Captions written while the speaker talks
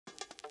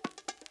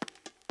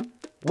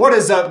What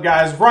is up,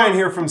 guys? Ryan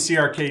here from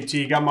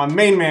CRKT. Got my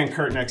main man,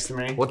 Kurt, next to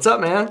me. What's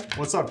up, man?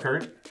 What's up,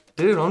 Kurt?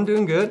 Dude, I'm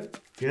doing good.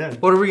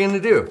 Good. What are we gonna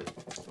do?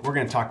 We're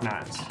gonna talk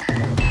knives.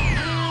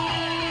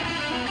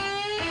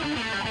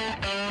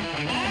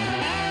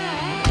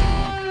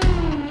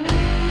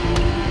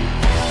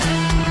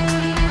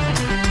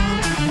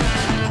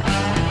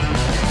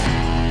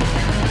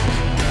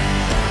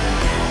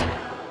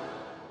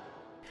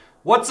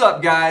 What's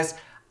up, guys?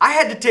 I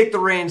had to take the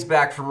reins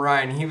back from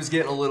Ryan. He was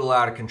getting a little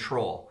out of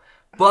control.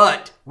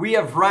 But we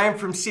have Ryan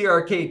from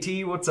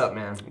CRKT. What's up,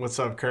 man? What's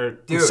up,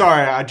 Kurt? Dude.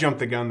 Sorry, I jumped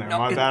the gun there. No,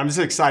 My bad. I'm just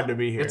excited to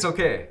be here. It's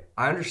okay.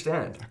 I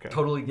understand. Okay.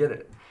 Totally get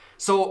it.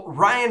 So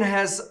Ryan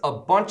has a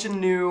bunch of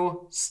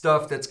new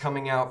stuff that's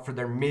coming out for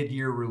their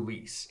mid-year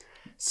release.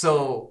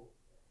 So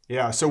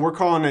yeah, so we're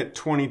calling it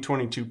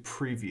 2022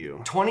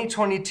 preview.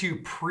 2022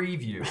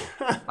 preview.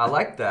 I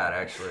like that,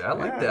 actually. I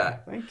like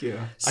that. Thank you.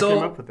 So, I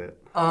came up with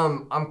it.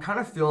 I'm kind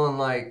of feeling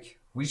like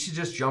we should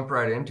just jump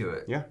right into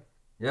it. Yeah.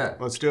 Yeah.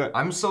 Let's do it.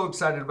 I'm so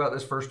excited about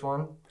this first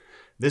one.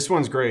 This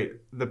one's great.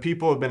 The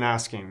people have been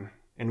asking,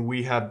 and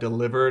we have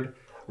delivered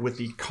with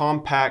the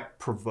compact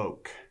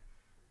Provoke.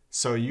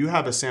 So you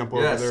have a sample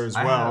over there as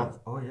well. Have.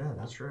 Oh yeah,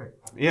 that's right.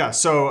 Yeah,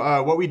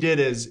 so what we did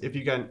is, if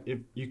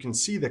you can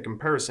see the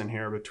comparison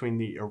here between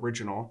the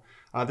original,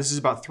 this is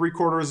about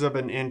 3/4 of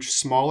an inch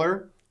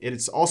smaller.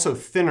 It's also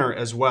thinner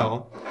as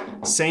well.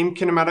 Same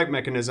kinematic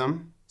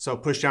mechanism, so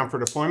push down for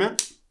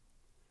deployment,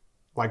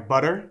 like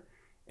butter.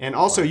 And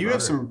also, you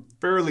have some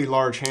fairly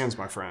large hands,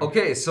 my friend.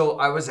 Okay, so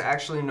I was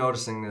actually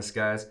noticing this,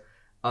 guys.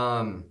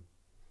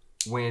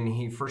 When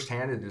he first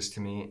handed this to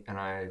me and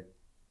I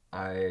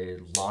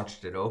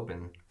launched it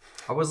open,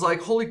 I was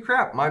like, holy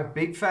crap, my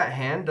big fat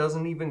hand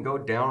doesn't even go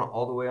down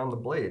all the way on the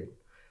blade.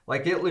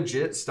 Like, it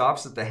legit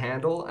stops at the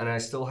handle, and I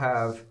still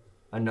have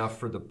enough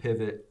for the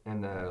pivot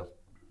and the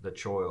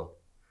choil.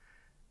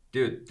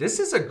 Dude, this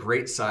is a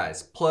great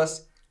size.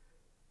 Plus,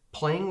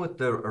 playing with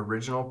the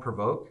original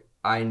Provoke,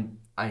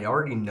 I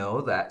already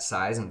know that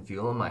size and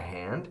feel in my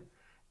hand,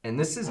 and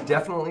this is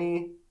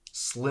definitely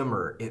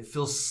slimmer. It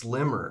feels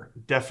slimmer.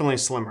 Definitely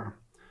slimmer.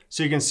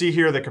 So you can see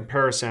here the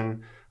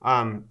comparison.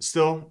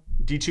 Still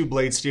D2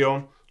 blade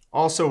steel.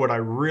 Also, what I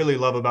really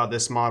love about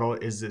this model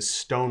is this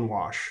stone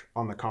wash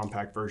on the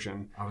compact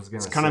version.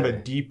 It's kind of a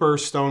deeper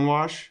stone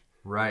wash.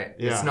 Right.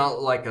 Yeah. It's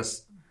not like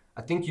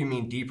I think you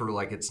mean deeper,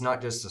 like it's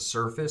not just a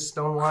surface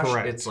stone wash.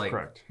 Correct. It's like,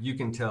 correct. You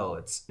can tell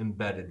it's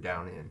embedded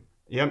down in.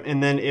 Yep,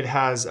 and then it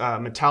has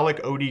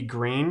metallic OD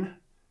green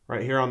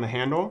right here on the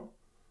handle.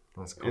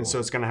 That's cool. And so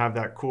it's gonna have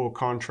that cool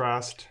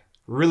contrast.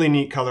 Really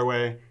neat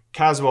colorway.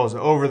 Caswell is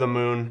over the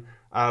moon.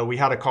 We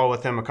had a call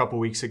with him a couple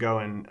weeks ago,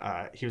 and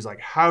he was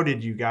like, how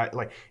did you guys,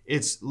 like,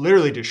 it's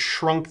literally just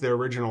shrunk the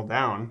original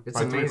down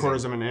by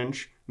 3/4 of an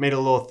inch, made it a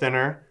little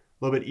thinner,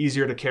 a little bit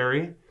easier to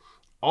carry.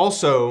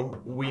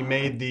 Also, we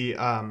made the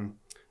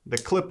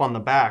clip on the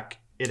back,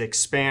 it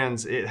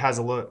expands, it has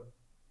a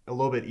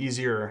little bit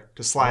easier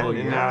to slide it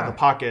in and out of the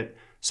pocket.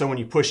 So when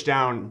you push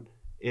down,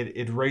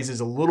 it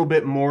raises a little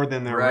bit more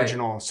than the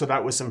original. So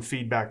that was some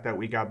feedback that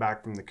we got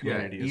back from the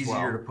community as well.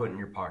 Easier to put in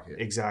your pocket.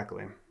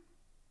 Exactly.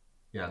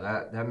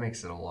 Yeah, that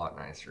makes it a lot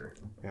nicer.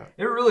 Yeah.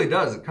 It really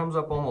does. It comes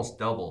up almost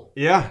double.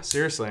 Yeah,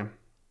 seriously.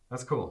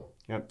 That's cool.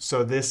 Yep.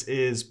 So this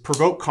is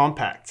Provoke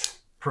Compact.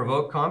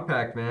 Provoke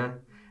Compact,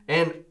 man.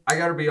 And I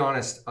gotta be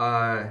honest,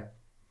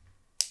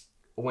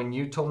 when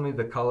you told me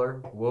the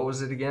color, what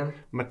was it again?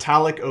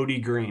 Metallic OD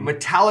green.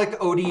 Metallic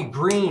OD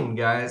green,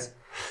 guys.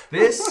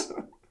 This,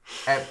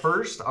 at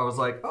first, I was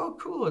like, oh,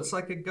 cool. It's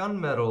like a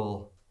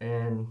gunmetal.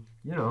 And,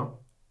 you know,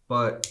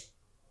 but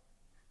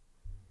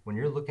when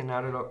you're looking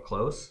at it up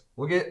close,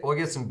 we'll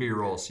get some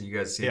B-roll so you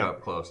guys see it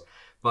up close.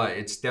 But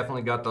it's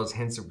definitely got those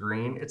hints of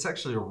green. It's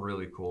actually a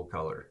really cool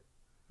color.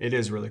 It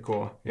is really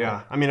cool.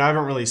 Yeah. I mean, I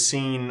haven't really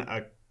seen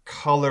a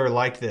color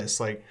like this.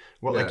 Like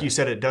like you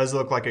said, it does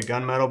look like a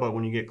gunmetal, but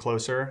when you get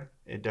closer,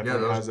 it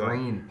definitely has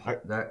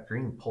that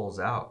green pulls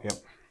out. Yep.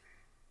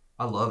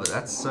 I love it.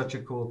 That's such a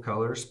cool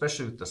color,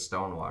 especially with the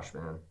stone wash,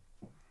 man.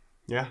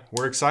 Yeah,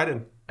 we're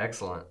excited.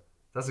 Excellent.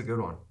 That's a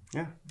good one.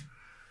 Yeah.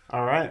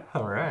 All right.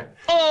 All right.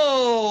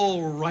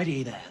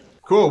 Alrighty then.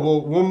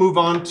 Cool. We'll move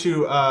on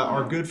to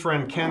our good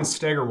friend Ken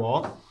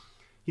Stegerwalt.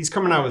 He's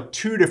coming out with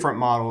 2 different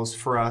models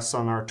for us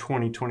on our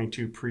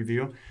 2022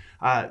 preview.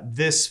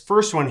 This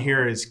first one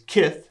here is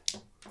Kith.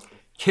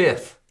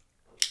 Kith.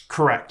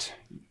 Correct.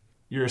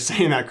 You're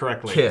saying that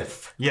correctly.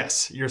 Kith.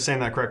 Yes, you're saying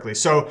that correctly.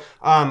 So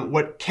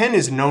what Ken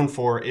is known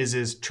for is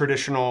his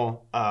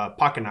traditional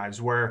pocket knives,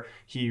 where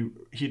he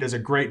does a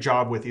great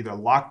job with either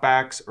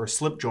lockbacks or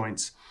slip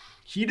joints.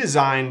 He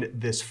designed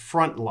this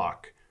front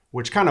lock,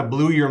 which kind of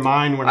blew your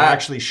mind when I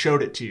actually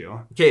showed it to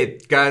you. Okay,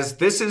 guys,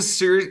 this is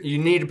serious. You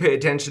need to pay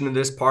attention to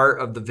this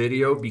part of the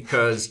video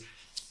because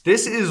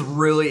this is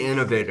really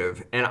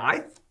innovative. And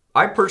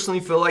I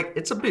personally feel like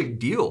it's a big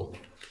deal.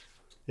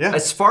 Yeah.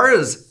 As far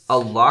as a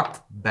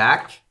locked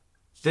back,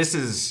 this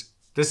is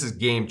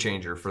game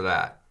changer for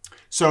that.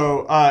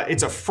 So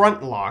it's a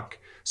front lock.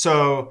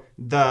 So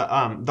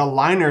the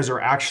liners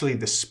are actually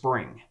the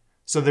spring.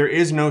 So there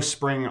is no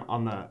spring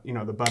on the,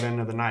 the butt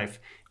end of the knife.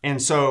 And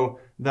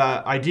so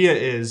the idea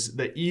is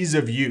the ease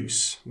of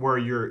use, where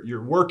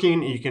you're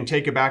working and you can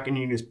take it back and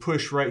you can just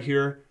push right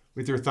here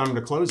with your thumb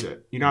to close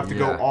it. You don't have to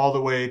go all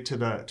the way to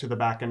the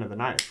back end of the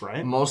knife,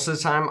 right? Most of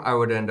the time I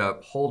would end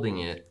up holding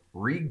it,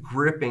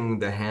 re-gripping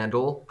the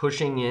handle,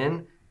 pushing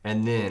in,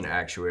 and then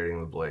actuating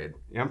the blade.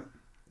 Yep,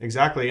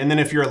 exactly. And then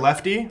if you're a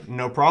lefty,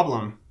 no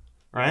problem,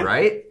 right?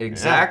 Right?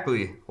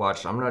 Exactly. Yeah.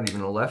 Watch, I'm not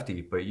even a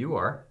lefty, but you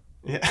are.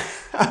 Yeah,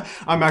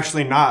 I'm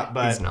actually not,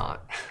 but... He's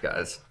not.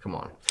 Guys, come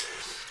on.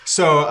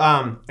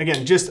 So,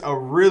 again, just a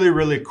really,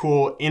 really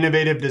cool,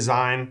 innovative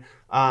design.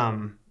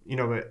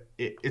 But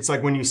it's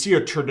like when you see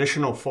a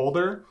traditional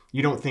folder,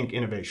 you don't think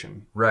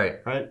innovation. Right.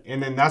 Right?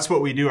 And then that's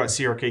what we do at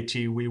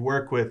CRKT. We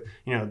work with,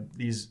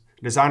 these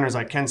designers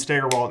like Ken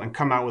Steigerwalt and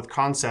come out with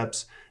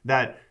concepts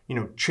that,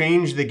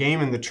 change the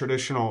game in the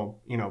traditional,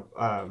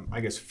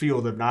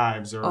 field of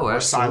knives or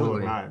silo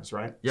of knives,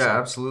 right? Yeah,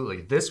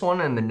 absolutely. This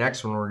one and the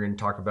next one we're going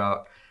to talk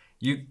about,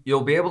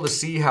 you'll be able to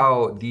see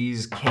how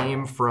these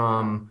came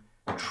from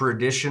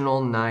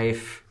traditional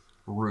knife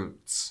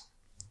roots.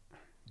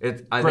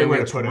 I think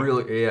it's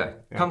really,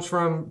 comes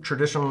from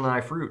traditional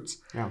knife roots.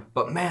 Yeah.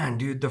 But man,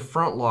 dude, the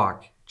front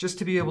lock, just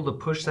to be able to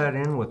push that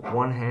in with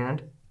one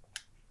hand.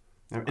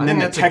 And then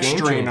the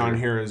texturing on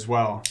here as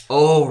well.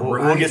 Oh,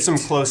 right. We'll get some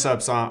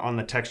close-ups on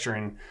the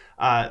texturing.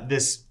 I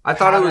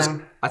thought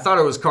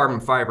it was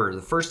carbon fiber.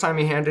 The first time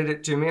he handed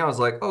it to me, I was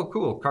like, oh,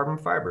 cool, carbon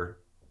fiber.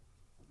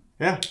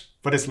 Yeah,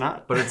 but it's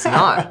not. But it's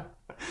not.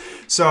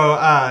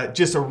 So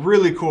just a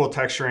really cool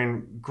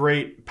texturing,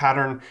 great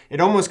pattern. It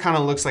almost kind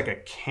of looks like a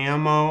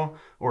camo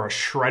or a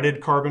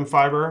shredded carbon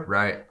fiber.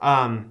 Right.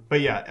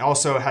 But yeah, it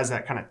also has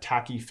that kind of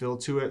tacky feel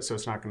to it, so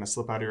it's not going to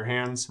slip out of your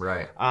hands.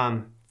 Right.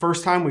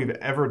 First time we've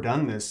ever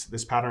done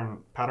this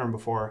pattern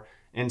before,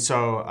 and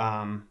so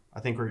I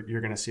think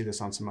you're going to see this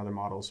on some other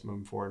models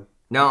moving forward.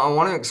 Now, I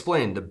want to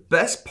explain. The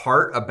best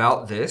part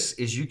about this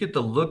is you get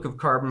the look of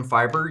carbon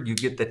fiber, you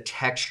get the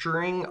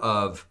texturing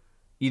of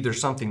either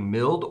something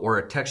milled or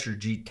a textured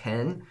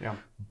G10. Yeah.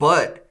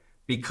 But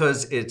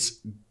because it's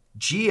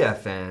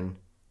GFN,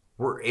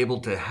 we're able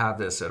to have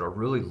this at a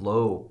really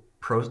low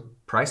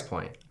price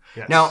point.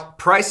 Yes. Now,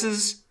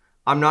 prices,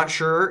 I'm not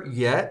sure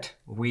yet.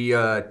 We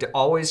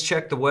always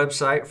check the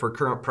website for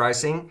current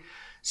pricing.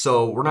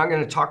 So we're not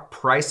going to talk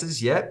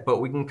prices yet,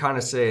 but we can kind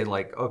of say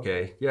like,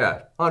 okay,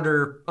 yeah,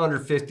 under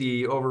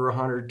 50, over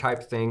 100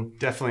 type thing.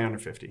 Definitely under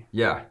 50.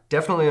 Yeah,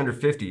 definitely under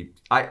 50.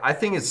 I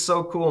think it's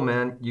so cool,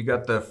 man. You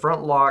got the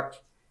front lock,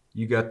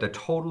 you got the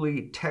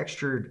totally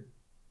textured,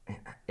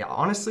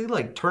 honestly,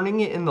 like turning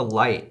it in the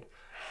light.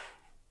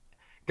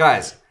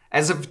 Guys,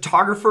 as a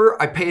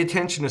photographer, I pay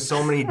attention to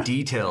so many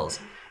details.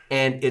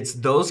 And it's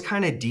those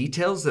kind of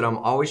details that I'm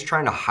always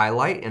trying to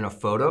highlight in a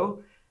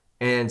photo.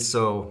 And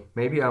so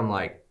maybe I'm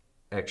like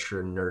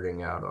extra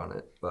nerding out on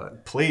it,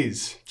 but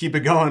please keep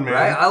it going, man.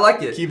 Right? I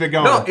like it. Keep it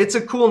going. No, it's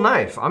a cool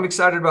knife. I'm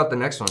excited about the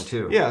next one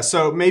too. Yeah.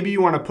 So maybe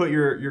you want to put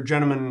your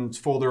gentleman's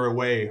folder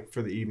away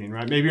for the evening,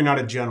 right? Maybe you're not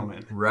a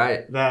gentleman.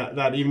 Right.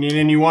 That evening,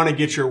 and you want to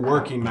get your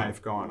working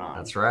knife going on.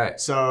 That's right.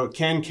 So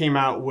Ken came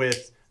out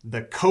with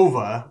the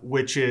Kova,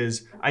 which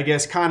is, I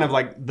guess, kind of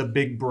like the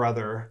big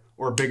brother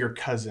or bigger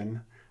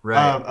cousin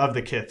of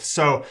the Kith.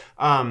 So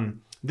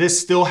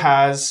this still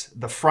has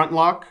the front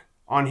lock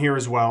on here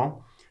as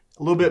well.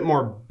 A little bit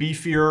more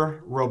beefier,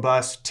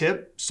 robust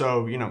tip.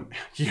 So, you're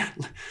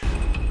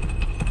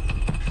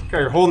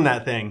holding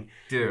that thing.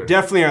 Dude.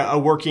 Definitely a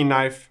working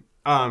knife.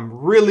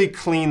 Really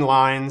clean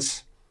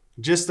lines.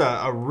 Just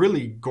a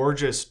really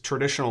gorgeous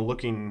traditional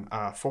looking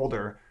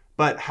folder,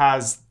 but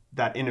has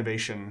that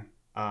innovation,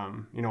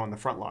 on the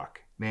front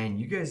lock. Man,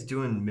 you guys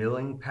doing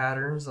milling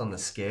patterns on the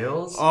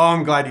scales? Oh,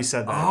 I'm glad you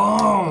said that.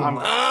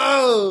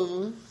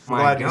 Oh,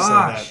 my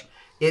gosh.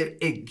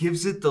 It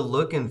gives it the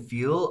look and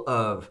feel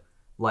of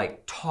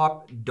like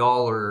top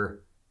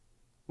dollar,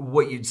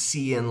 what you'd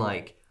see in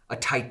like a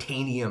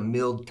titanium,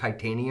 milled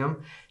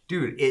titanium.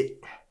 Dude,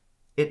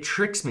 it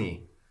tricks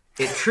me.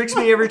 It tricks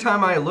me every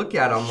time I look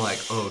at it. I'm like,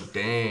 oh,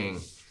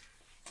 dang.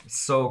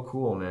 So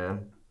cool,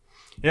 man.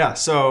 Yeah,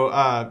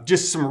 so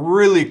just some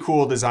really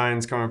cool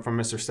designs coming from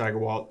Mr.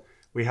 Steigerwalt.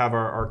 We have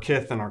our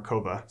Kith and our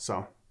Kova,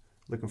 so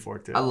looking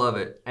forward to it. I love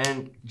it.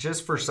 And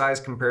just for size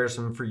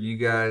comparison for you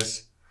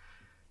guys,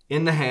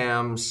 in the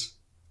hams,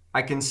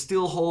 I can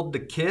still hold the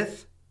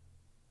Kith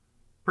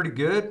pretty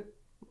good.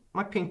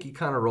 My pinky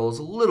kind of rolls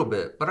a little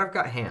bit, but I've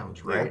got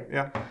hams, right?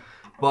 Yeah.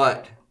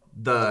 But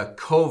the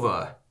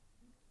Kova,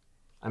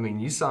 I mean,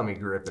 you saw me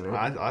gripping it.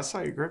 I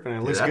saw you gripping it.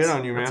 It looks good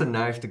on you, man. That's a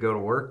knife to go to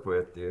work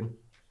with, dude.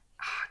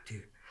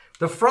 Dude.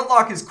 The front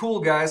lock is cool,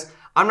 guys.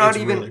 I'm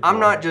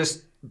not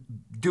just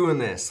doing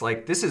this.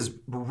 Like, this is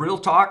real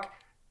talk.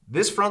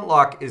 This front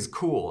lock is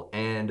cool,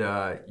 and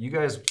you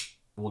guys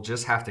will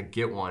just have to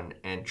get one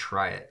and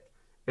try it.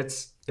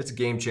 It's a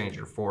game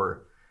changer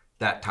for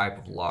that type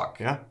of lock.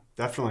 Yeah,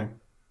 definitely.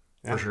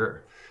 Yeah. For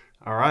sure.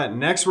 All right,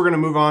 next we're going to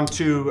move on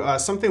to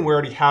something we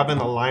already have in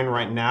the line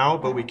right now,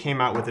 but we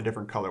came out with a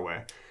different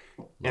colorway.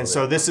 And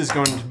so this is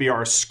going to be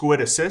our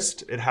Squid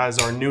Assist. It has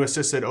our new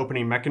assisted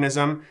opening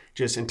mechanism,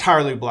 just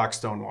entirely black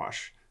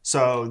stonewash.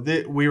 So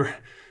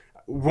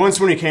once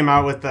when we came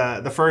out with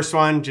the first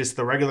one, just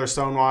the regular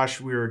stonewash,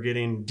 we were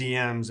getting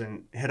DMs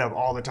and hit up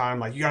all the time,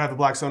 like, you gotta have a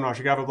black stonewash,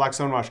 you gotta have a black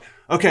stonewash.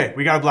 Okay,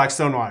 we got a black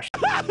stonewash.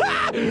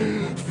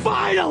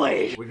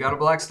 Finally! We got a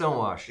black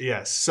stonewash.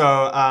 Yes,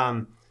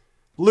 so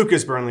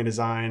Lucas Burnley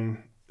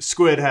Design,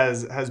 Squid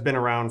has been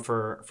around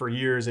for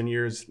years and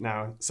years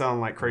now,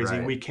 selling like crazy.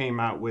 Right. We came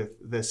out with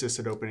the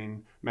assisted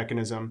opening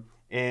mechanism,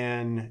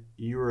 and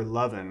you were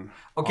loving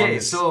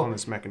on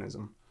this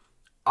mechanism.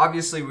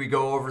 Obviously, we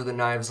go over the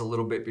knives a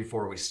little bit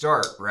before we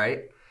start,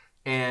 right?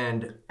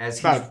 And as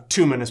About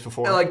 2 minutes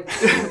before. like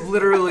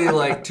literally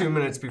like 2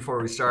 minutes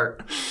before we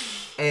start.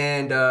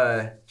 And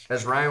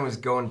as Ryan was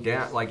going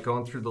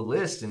through the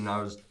list and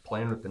I was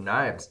playing with the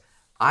knives,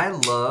 I'm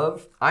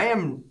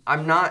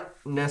not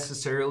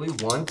necessarily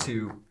one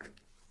to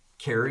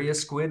carry a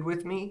squid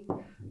with me.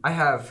 I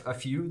have a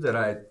few that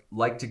I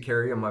like to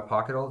carry in my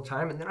pocket all the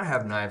time. And then I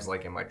have knives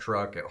like in my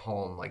truck at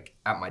home, like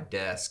at my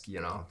desk,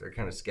 you know, they're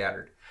kind of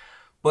scattered.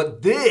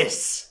 But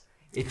this,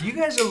 if you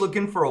guys are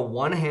looking for a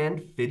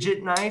one-hand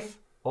fidget knife,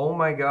 oh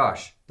my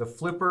gosh, the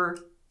flipper,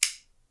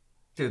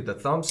 dude, the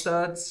thumb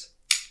studs,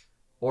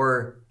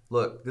 or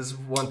look, this is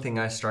one thing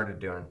I started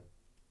doing.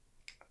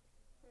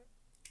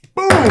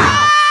 Boom!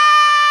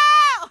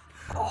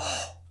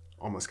 Oh,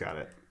 almost got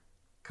it.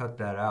 Cut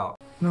that out.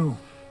 No.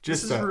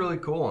 This is a really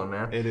cool one,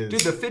 man. It is.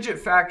 Dude, the fidget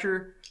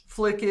factor,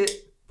 flick it,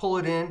 pull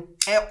it in,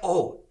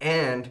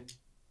 and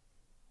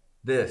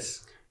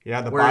this.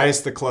 Yeah, the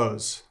bias to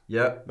close.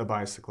 Yep. The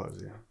bias to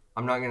close, yeah.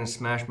 I'm not going to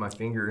smash my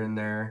finger in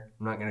there.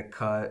 I'm not going to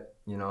cut,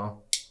 you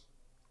know.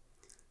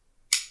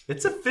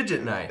 It's a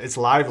fidget knife. It's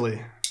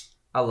lively.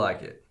 I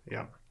like it.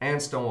 Yeah. And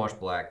stonewash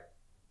black.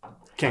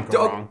 Can't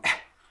go wrong.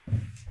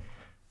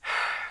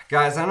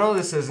 Guys, I know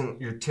this isn't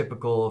your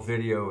typical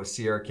video with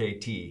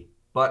CRKT,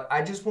 but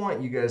I just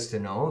want you guys to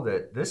know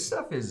that this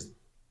stuff is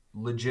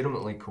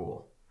legitimately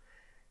cool.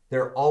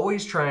 They're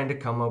always trying to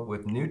come up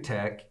with new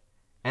tech,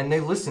 and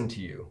they listen to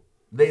you.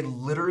 They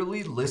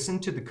literally listen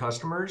to the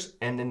customers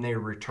and then they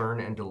return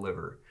and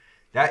deliver.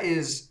 That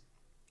is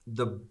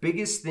the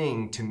biggest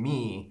thing to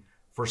me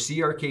for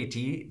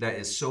CRKT that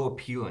is so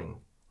appealing.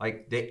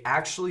 Like, they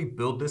actually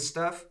build this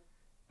stuff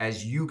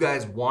as you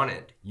guys want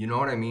it. You know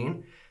what I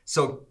mean?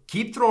 So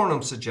keep throwing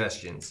them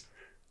suggestions,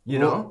 you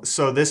know?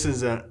 So this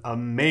is an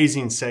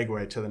amazing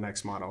segue to the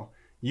next model.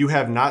 You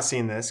have not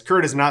seen this.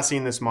 Kurt has not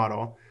seen this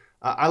model.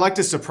 I like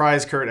to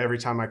surprise Kurt every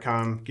time I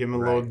come, give him a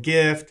little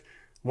gift.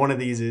 One of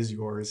these is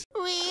yours.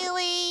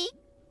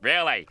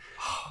 Really?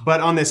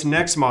 But on this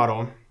next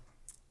model,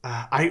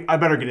 I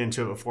better get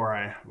into it before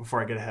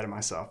I get ahead of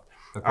myself.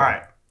 Okay. All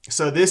right.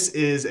 So this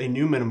is a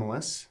new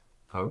minimalist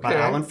by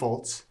Alan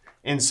Foltz.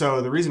 And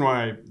so the reason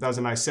why that was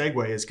a nice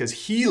segue is because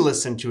he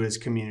listened to his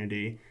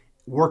community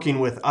working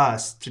with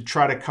us to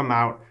try to come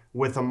out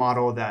with a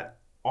model that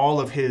all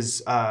of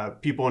his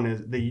people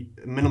in the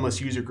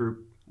minimalist user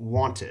group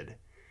wanted.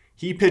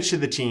 He pitched to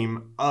the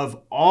team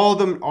of all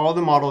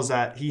the models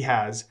that he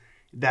has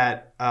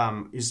that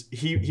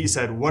he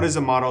said, what is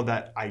a model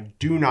that I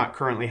do not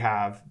currently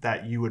have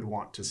that you would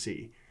want to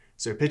see?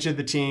 So he pitched to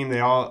the team. They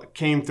all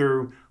came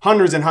through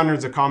hundreds and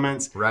hundreds of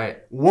comments. Right.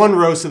 One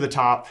rose to the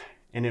top,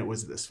 and it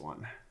was this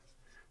one.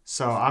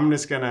 So I'm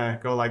just going to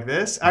go like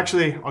this.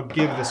 Actually, I'll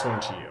give this one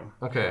to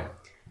you. Okay.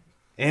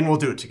 And we'll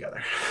do it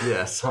together.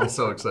 Yes, I'm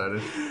so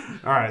excited.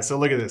 All right, so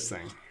look at this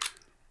thing.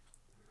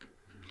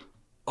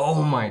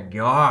 Oh my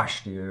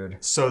gosh, dude.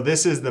 So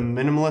this is the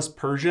minimalist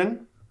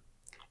Persian,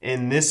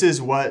 and this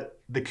is what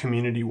the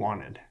community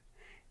wanted.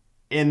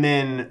 And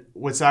then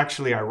what's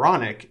actually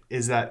ironic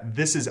is that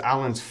this is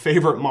Alan's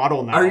favorite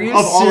model now. Are you of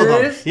all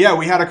serious? of them. Yeah,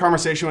 we had a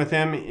conversation with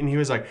him, and he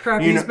was like,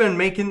 Crap, these have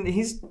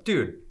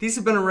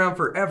been around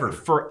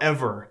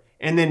forever.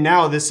 And then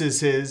now this is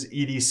his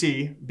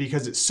EDC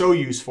because it's so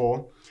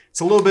useful.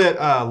 It's a little bit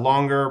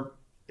longer.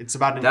 It's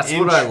about an inch. That's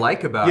what I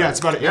like about it. Yeah, it's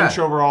about an inch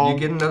overall. You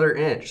get another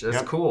inch.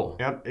 That's cool.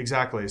 Yep,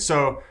 exactly.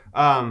 So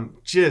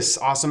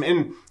just awesome.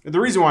 And the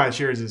reason why I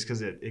share is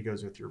because it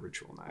goes with your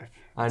ritual knife.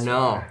 I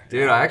know.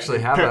 Dude, I actually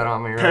have that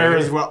on me right Pair here.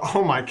 as well.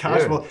 Oh my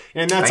gosh. Dude. Well,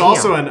 and that's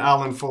also an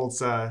Alan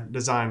Foltz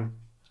design.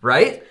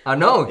 Right? I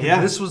know.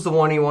 Yeah. This was the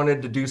one he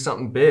wanted to do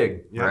something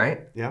big,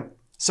 right? Yep.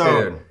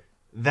 So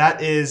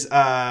that is,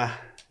 yeah.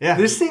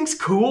 This thing's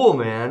cool,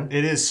 man.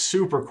 It is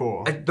super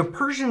cool. The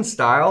Persian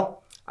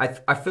style,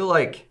 I feel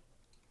like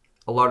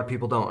a lot of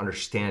people don't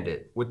understand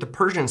it. With the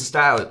Persian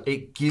style,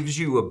 it gives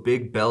you a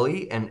big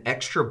belly and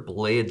extra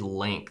blade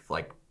length,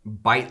 like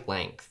bite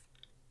length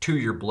to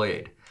your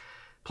blade.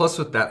 Plus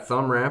with that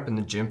thumb ramp and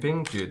the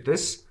jimping, dude,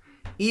 this,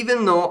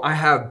 even though I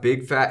have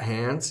big fat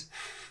hands,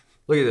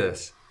 look at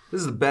this. This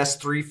is the best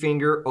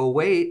 3-finger,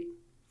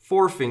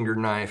 4-finger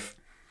knife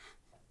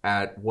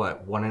at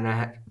what,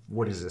 1.5,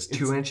 what is this,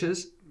 2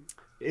 inches?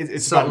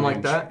 It's something about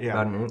like that? Yeah,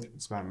 about an inch.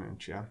 It's about an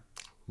inch, yeah.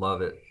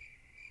 Love it.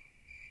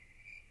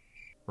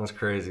 That's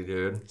crazy,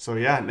 dude. So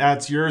yeah,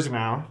 that's yours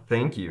now.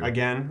 Thank you.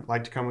 Again,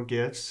 like to come with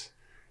gifts.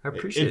 I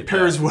appreciate it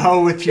pairs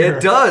well with your...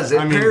 It does. It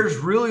pairs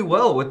really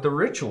well with the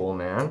ritual,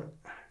 man.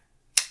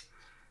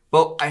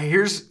 But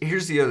here's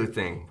the other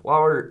thing.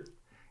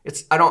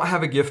 I don't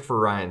have a gift for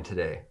Ryan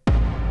today.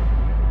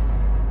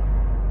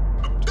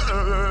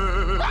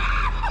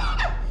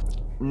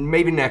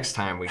 Maybe next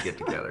time we get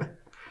together.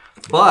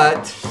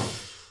 But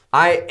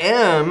I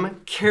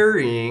am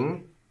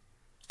carrying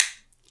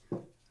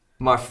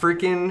my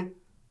freaking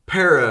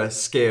para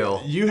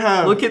scale. You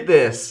have... Look at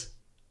this.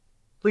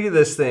 Look at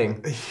this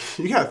thing.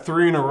 You got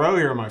 3 in a row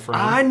here, my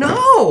friend. I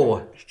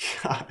know.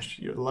 Gosh,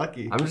 you're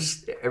lucky.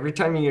 Every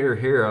time you're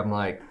here, I'm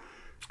like,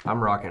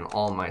 I'm rocking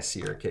all my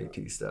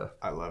CRKT stuff.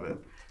 I love it.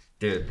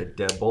 Dude, the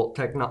deadbolt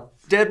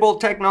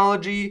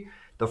technology,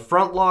 the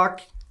front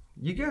lock,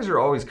 you guys are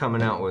always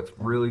coming out with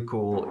really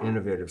cool,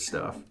 innovative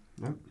stuff.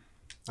 Yep.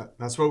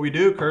 That's what we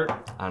do, Kurt.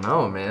 I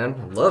know,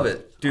 man. Love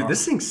it. Dude,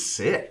 this thing's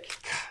sick.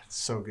 God, it's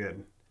so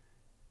good.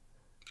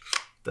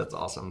 That's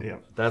awesome. Yeah.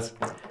 That's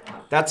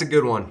a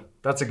good one.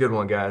 That's a good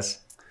one, guys.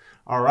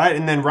 All right,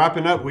 and then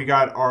wrapping up, we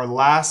got our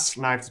last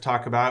knife to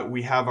talk about.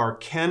 We have our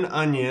Ken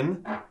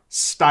Onion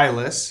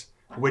Stylus,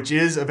 which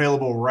is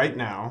available right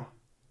now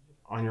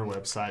on your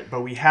website.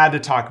 But we had to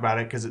talk about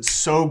it because it's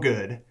so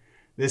good.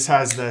 This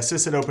has the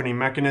assisted opening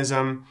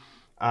mechanism.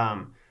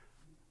 Hold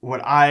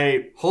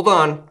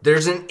on.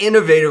 There's an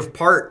innovative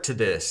part to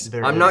this.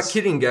 I'm not is.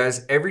 kidding,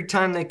 guys. Every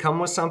time they come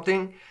with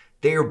something,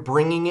 they are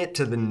bringing it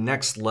to the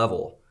next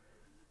level.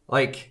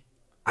 Like,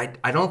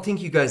 I don't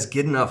think you guys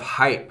get enough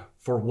hype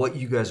for what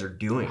you guys are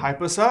doing.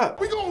 Hype us up.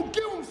 We gonna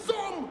give them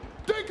something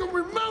they can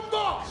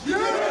remember.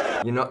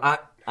 Yeah. You know, I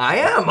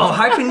am. I'm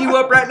hyping you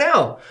up right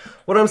now.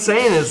 What I'm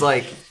saying is,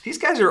 like, these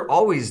guys are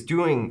always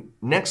doing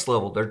next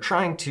level. They're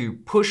trying to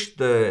push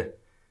the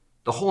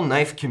whole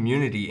knife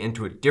community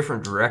into a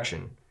different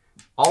direction.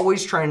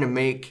 Always trying to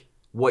make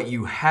what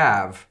you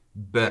have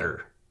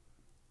better.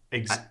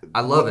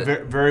 I love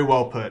it. Very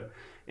well put.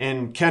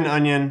 And Ken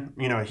Onion,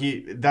 you know,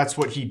 that's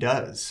what he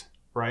does,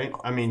 right?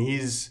 I mean,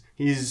 he's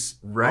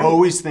right.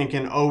 Always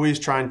thinking, always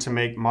trying to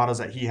make models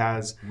that he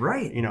has,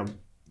 right? You know,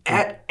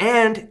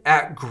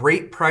 at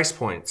great price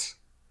points.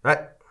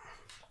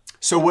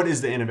 So what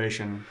is the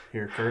innovation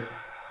here, Kurt?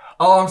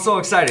 Oh, I'm so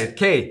excited.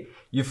 Okay,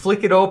 you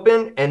flick it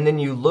open and then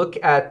you look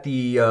at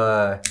the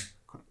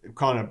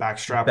calling it a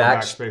backstrap or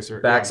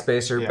backspacer.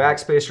 Backspacer, yeah.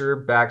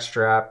 Backspacer,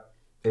 backstrap.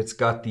 It's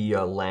got the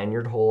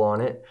lanyard hole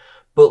on it.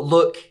 But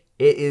look,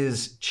 it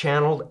is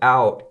channeled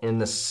out in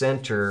the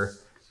center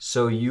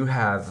so you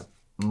have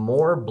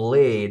more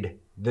blade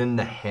than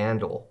the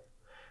handle.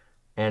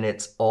 And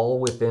it's all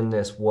within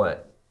this,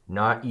 what?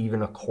 Not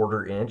even a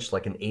 1/4 inch,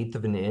 like 1/8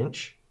 of an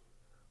inch.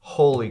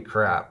 Holy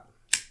crap.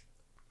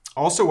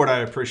 Also, what I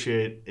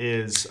appreciate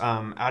is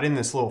adding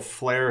this little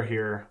flare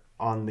here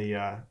on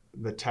the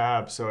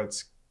tab. So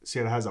it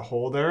has a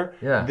hole there.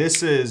 Yeah.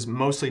 This is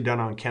mostly done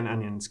on Ken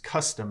Onion's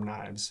custom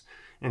knives.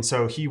 And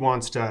so he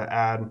wants to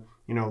add,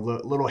 you know,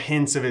 little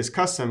hints of his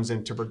customs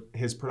into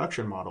his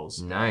production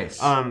models.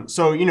 Nice.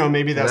 So, you know,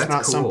 maybe that's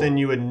not cool. something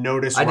you would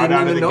notice I right didn't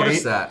out of even the notice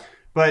gate. that.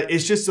 But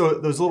it's just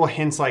those little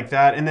hints like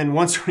that. And then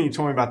once when you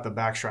told me about the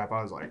backstrap,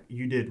 I was like,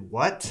 you did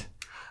what?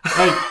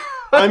 Like,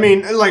 I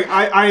mean, like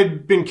I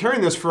had been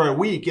carrying this for a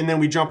week, and then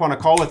we jump on a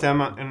call with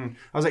them, and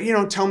I was like, you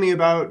know, tell me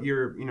about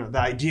your, you know, the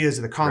ideas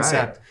of the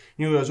concept. Right.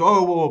 And he goes,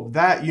 oh, well,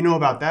 that, you know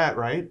about that,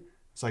 right?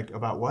 It's like,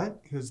 about what?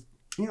 He goes,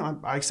 you know,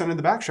 I extended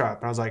the backstrap.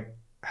 And I was like,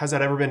 has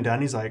that ever been done?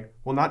 He's like,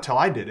 well, not till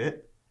I did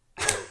it.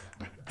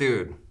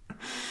 Dude.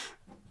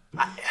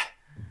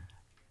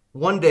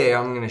 One day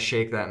I'm going to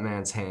shake that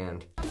man's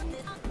hand.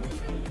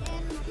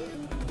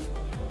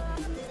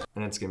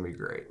 And it's going to be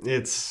great.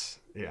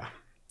 Yeah.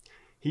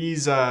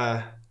 He's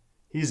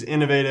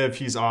innovative.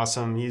 He's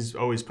awesome. He's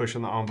always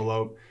pushing the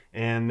envelope.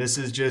 And this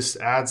is just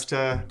adds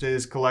to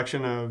his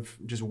collection of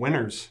just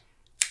winners.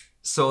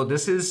 So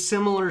this is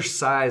similar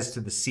size to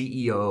the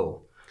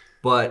CEO,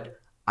 but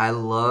I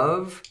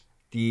love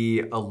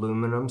the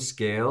aluminum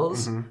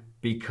scales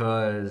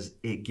because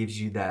it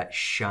gives you that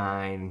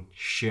shine,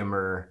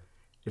 shimmer.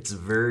 It's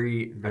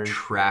very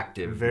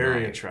attractive.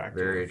 Very knife.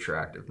 attractive. Very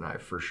attractive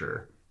knife for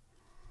sure.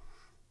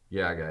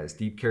 Yeah, guys,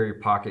 deep carry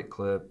pocket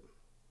clip.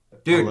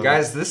 Dude,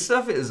 guys, this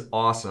stuff is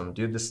awesome.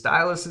 Dude, the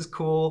stylus is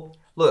cool.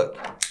 Look,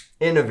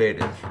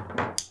 innovative.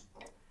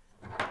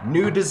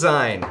 New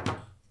design.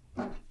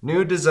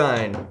 New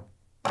design.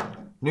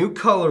 New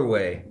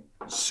colorway.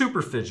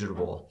 Super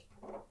fidgetable.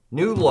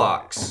 New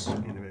locks.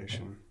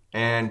 Innovation.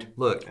 And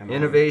look,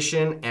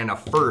 innovation and a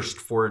first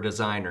for a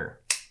designer.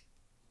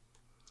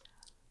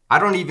 I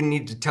don't even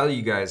need to tell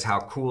you guys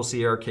how cool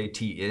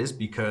CRKT is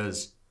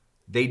because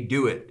they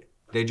do it.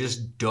 They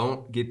just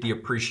don't get the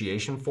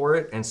appreciation for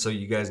it. And so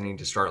you guys need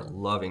to start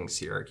loving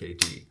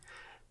CRKT.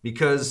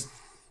 Because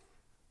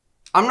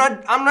I'm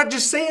not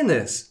just saying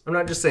this. I'm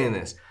not just saying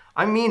this.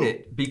 I mean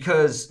it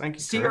because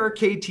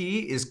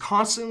CRKT is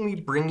constantly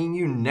bringing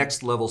you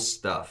next level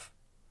stuff.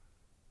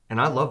 And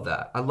I love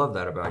that. I love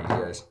that about you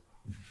guys.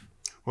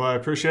 Well, I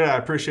appreciate it. I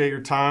appreciate your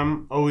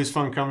time. Always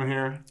fun coming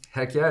here.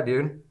 Heck yeah,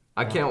 dude.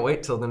 I can't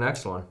wait till the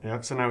next one.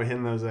 Yep. So now we're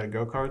hitting those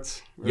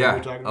go-karts.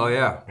 Yeah. Oh,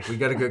 yeah. We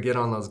got to go get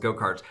on those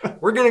go-karts.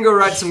 We're going to go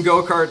ride some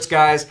go-karts,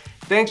 guys.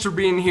 Thanks for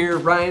being here.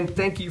 Ryan,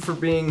 thank you for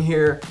being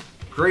here.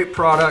 Great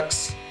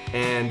products,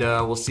 and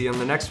we'll see you on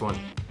the next one.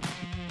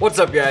 What's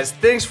up, guys?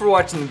 Thanks for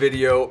watching the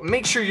video.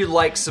 Make sure you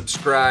like,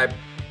 subscribe,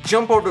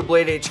 jump over to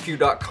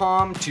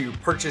bladehq.com to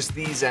purchase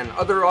these and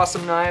other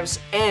awesome knives,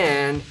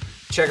 and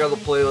check out the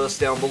playlist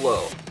down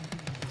below.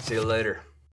 See you later.